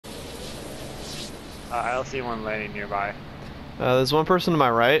I don't see one landing nearby. There's one person to my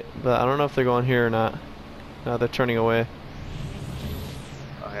right, but I don't know if they're going here or not. No, they're turning away.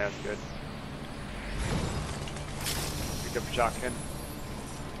 Oh yeah, that's good. Pick up a shotgun.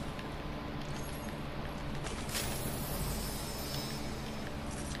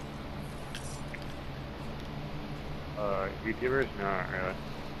 YouTubers? No, not really.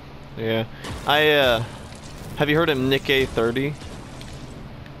 Yeah. Have you heard of Nick A30?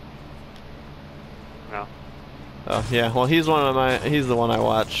 No. Oh yeah, well he's the one I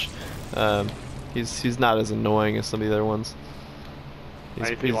watch. He's not as annoying as some of the other ones. I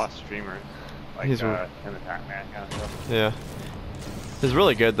usually watch streamers. Like he's in the Pac-Man kind of stuff. Yeah. He's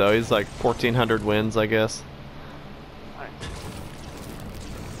really good though. He's like 1,400 wins, I guess. Nice.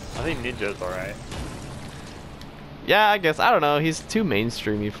 I think Ninja's alright. Yeah, I guess. I don't know. He's too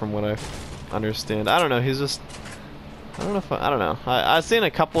mainstreamy from what I understand. I don't know. He's just. I don't know if I don't know. I've seen a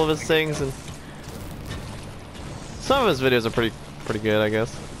couple of his things, and some of his videos are pretty good, I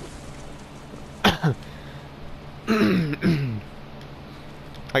guess.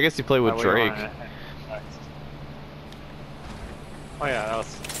 I guess he played with Drake. Oh yeah, that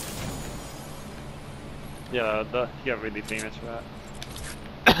was. Yeah, he got really famous for that.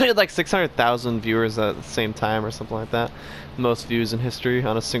 He had like 600,000 viewers at the same time or something like that. Most views in history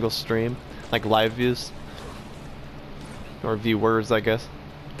on a single stream. Like live views. Or viewers, I guess.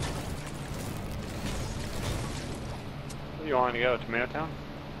 You want to go to Tomato Town?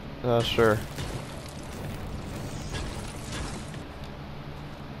 Sure.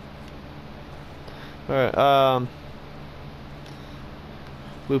 Alright,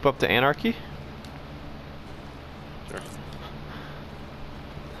 loop up to Anarchy? Sure.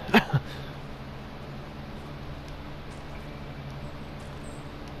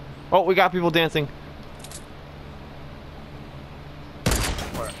 Oh, we got people dancing.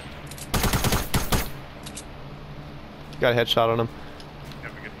 Where? Got a headshot on him. Yeah,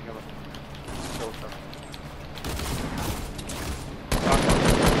 we get together. Kill stuff.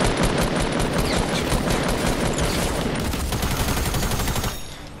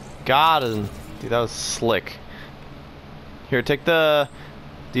 Got him. Dude, that was slick. Here, take the...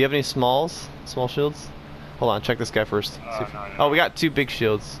 Do you have any smalls? Small shields? Hold on, check this guy first. No. Oh, we got 2 big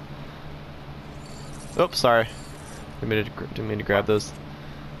shields. Oops, sorry. Didn't mean to grab those.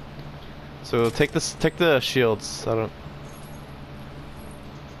 So take the shields. I don't...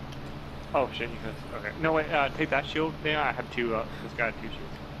 Oh shit, you guys. Okay. No wait, take that shield. Yeah, I have 2, this guy had 2 shields.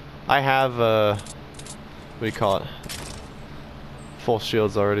 I have, what do you call it? Full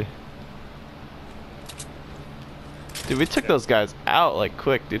shields already. Dude, we took those guys out like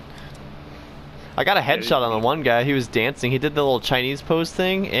quick, dude. I got a headshot on the one guy. He was dancing. He did the little Chinese pose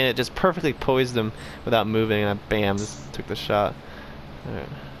thing, and it just perfectly poised him without moving. And I, bam, just took the shot. All right.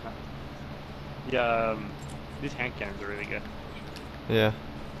 Yeah, these hand cannons are really good. Yeah.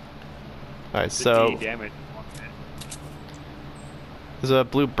 All right, so damage. there's a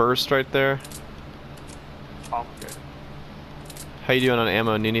blue burst right there. Oh, good. How you doing on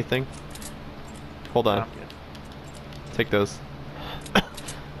ammo? Need anything? Hold on. Take those.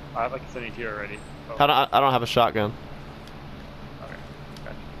 I have like a 72 already. Oh. I don't have a shotgun. Okay.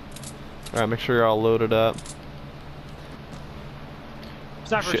 Gotcha. All right, make sure you're all loaded up.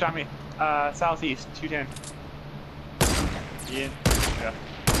 Sniper Shit. shot me. Southeast, 210. Ian. Yeah.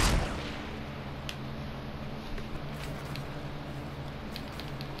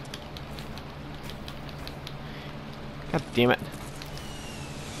 God damn it.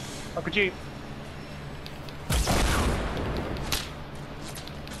 RPG.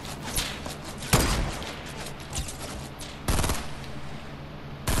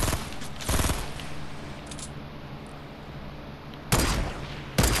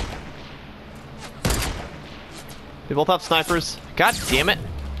 They both have snipers. God damn it.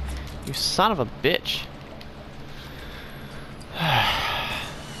 You son of a bitch.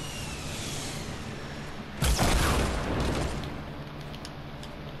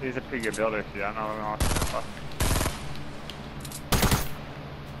 He's a pretty good builder, dude. I don't know what the fuck.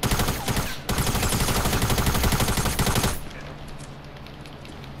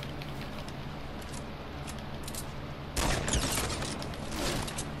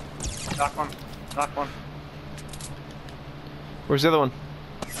 Knock one. Knock one. Where's the other one?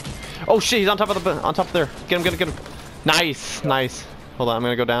 Oh shit, he's on top of there. Get him. Nice, nice. Hold on, I'm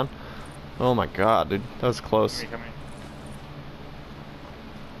gonna go down. Oh my god, dude. That was close. Come here.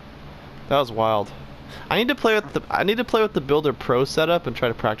 That was wild. I need to play with the Builder Pro setup and try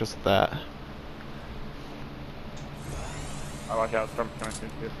to practice with that. I'll watch out. Storm's coming soon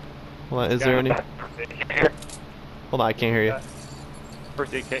too. Hold on, is there any? First aid kit here. Hold on, I can't hear you.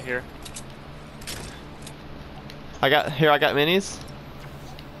 First aid kit here. I got minis.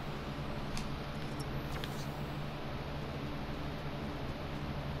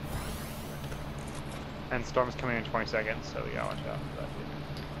 And storm's coming in 20 seconds, so we gotta watch out for that.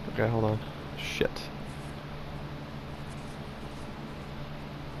 Okay, hold on. Shit.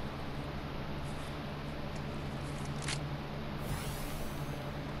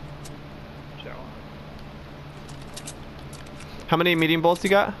 Watch out. How many medium bolts you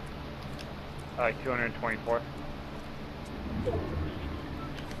got? 224.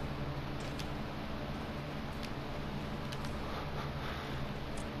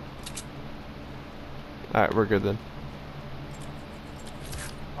 Alright, we're good then.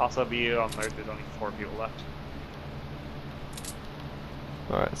 Also, be on alert, there's only 4 people left.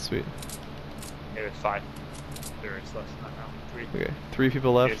 Alright, sweet. Okay, there's 5. There is less than that now. 3. Okay, 3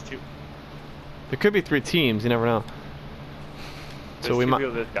 people left. There's 2. There could be 3 teams, you never know. There's 2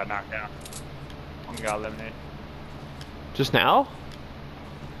 people that got knocked down. One got eliminated. Just now?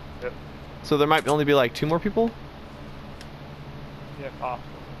 Yep. So there might only be like 2 more people? Yeah, possible.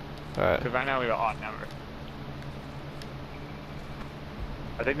 Alright. Because right now we have an odd number.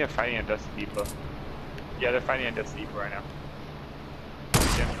 I think they're fighting at Dusty Depot. Yeah, they're fighting at Dusty Depot right now.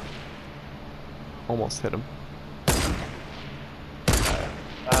 Yeah. Almost hit him.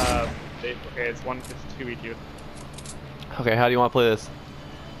 Okay, it's 2v2. Okay, how do you want to play this?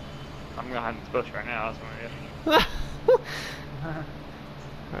 I'm gonna hunt this bush right now, that's what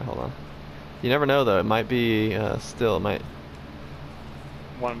Alright, hold on. You never know though, it might be still, it might...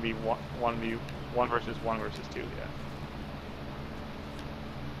 1 versus 1 versus 2, yeah.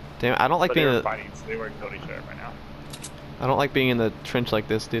 Damn, I don't like But being they in were the... fighting, so they weren't killing each other right now. I don't like being in the trench like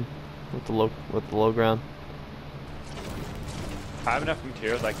this, dude. With the low ground. If I have enough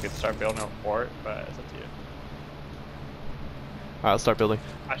materials, I could start building a fort, but it's up to you. Alright, let's start building.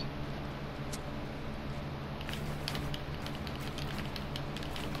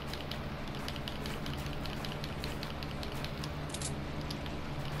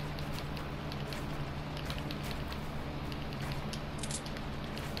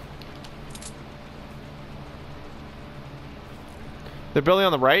 They're building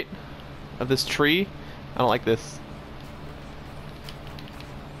on the right of this tree. I don't like this.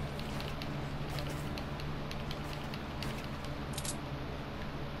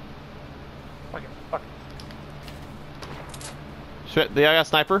 Fuck it, fuck it. Shit, I got a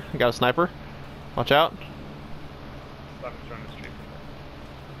sniper. I got a sniper. Watch out. I'm just trying to street.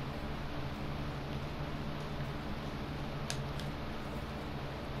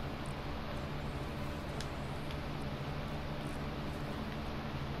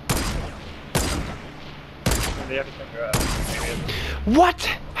 They have to check her out. What?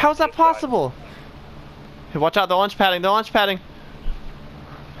 How's that possible? Hey, watch out, they're launch padding, they're launch padding.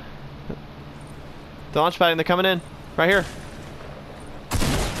 They're launch padding, they're coming in. Right here.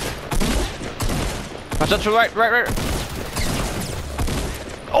 Watch out to the right.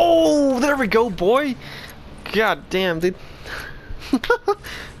 Oh, there we go, boy. God damn, dude.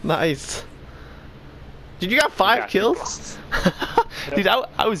 Nice. Dude, you got 5 kills? Dude,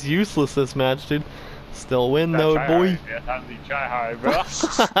 I was useless this match, dude. Still win though, boy. Yeah, time to try hard, bro.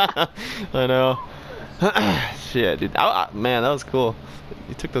 I know. Shit, dude. Man, that was cool.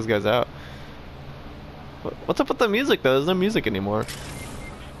 You took those guys out. What's up with the music though? There's no music anymore.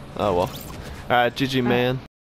 Oh well. Alright, GG, man.